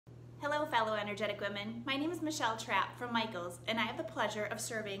Hello, fellow energetic women. My name is Michels Trapp from Michels, and I have the pleasure of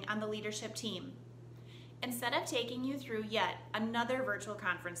serving on the leadership team. Instead of taking you through yet another virtual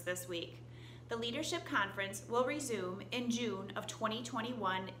conference this week, the Leadership Conference will resume in June of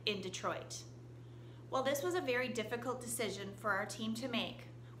 2021 in Detroit. While this was a very difficult decision for our team to make,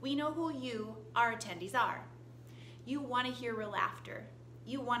 we know who you, our attendees, are. You want to hear real laughter,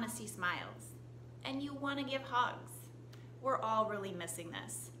 you want to see smiles, and you want to give hugs. We're all really missing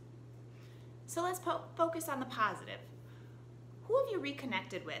this. So let's focus on the positive. Who have you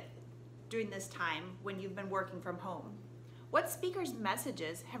reconnected with during this time when you've been working from home? What speakers'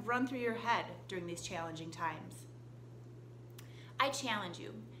 messages have run through your head during these challenging times? I challenge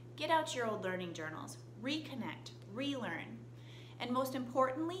you, get out your old learning journals, reconnect, relearn, and most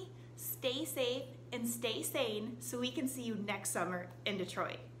importantly, stay safe and stay sane so we can see you next summer in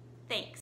Detroit. Thanks.